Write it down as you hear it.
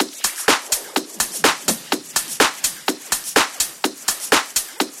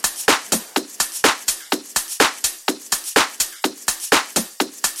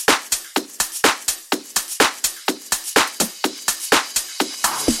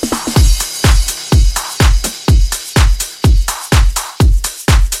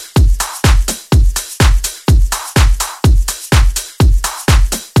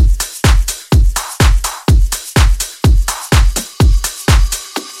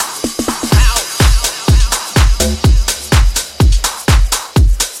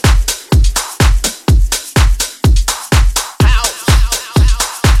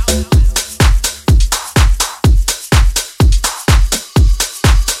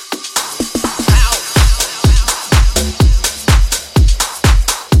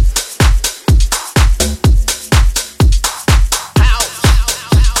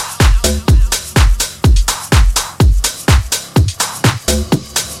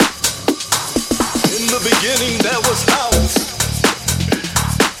the beginning there was house.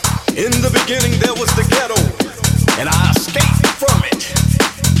 In the beginning there was the ghetto, and I escaped from it.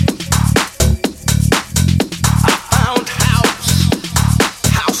 I found house.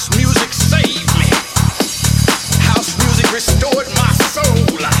 House music saved me. House music restored my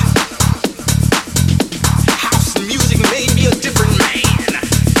soul. House music made me a different man.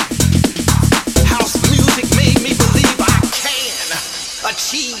 House music made me believe I can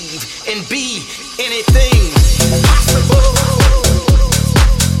achieve and be anything possible.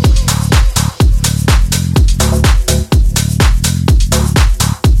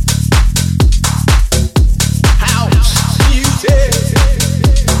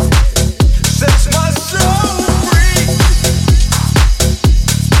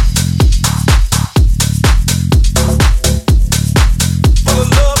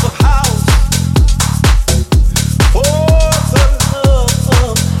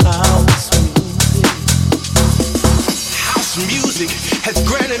 Has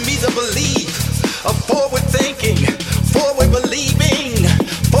granted me the belief of forward thinking, forward believing,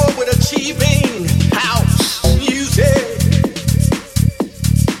 forward achieving. House music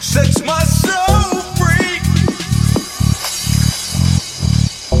sets my soul free.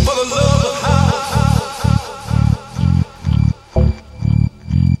 For the love of house.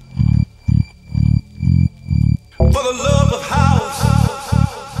 For the love of house.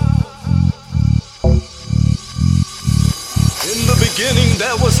 In the beginning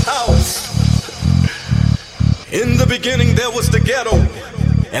there was house. In the beginning there was the ghetto,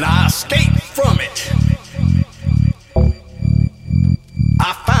 and I escaped from it.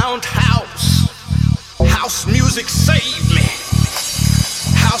 I found house. House music saved me.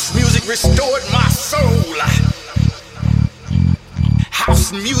 House music restored my soul.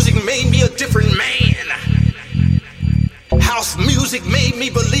 House music made me a different man. House music made me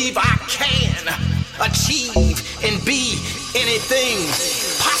believe I can achieve and be anything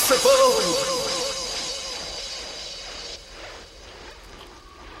possible.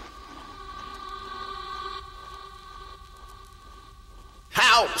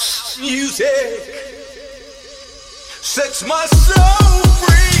 House music sets my soul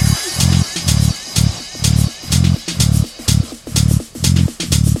free.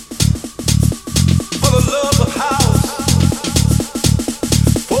 For the love of house.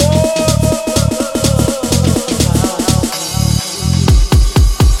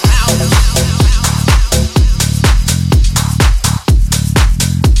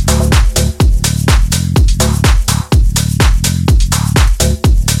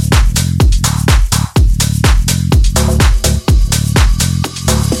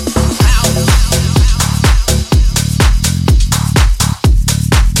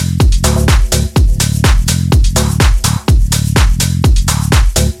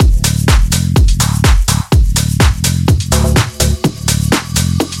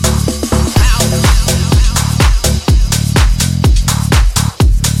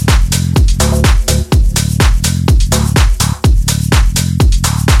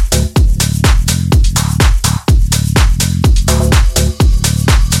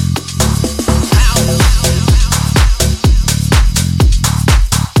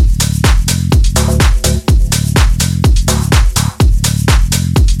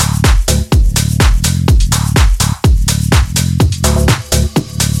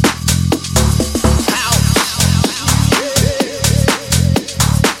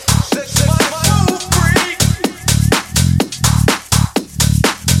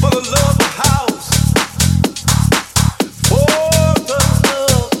 For the love of house.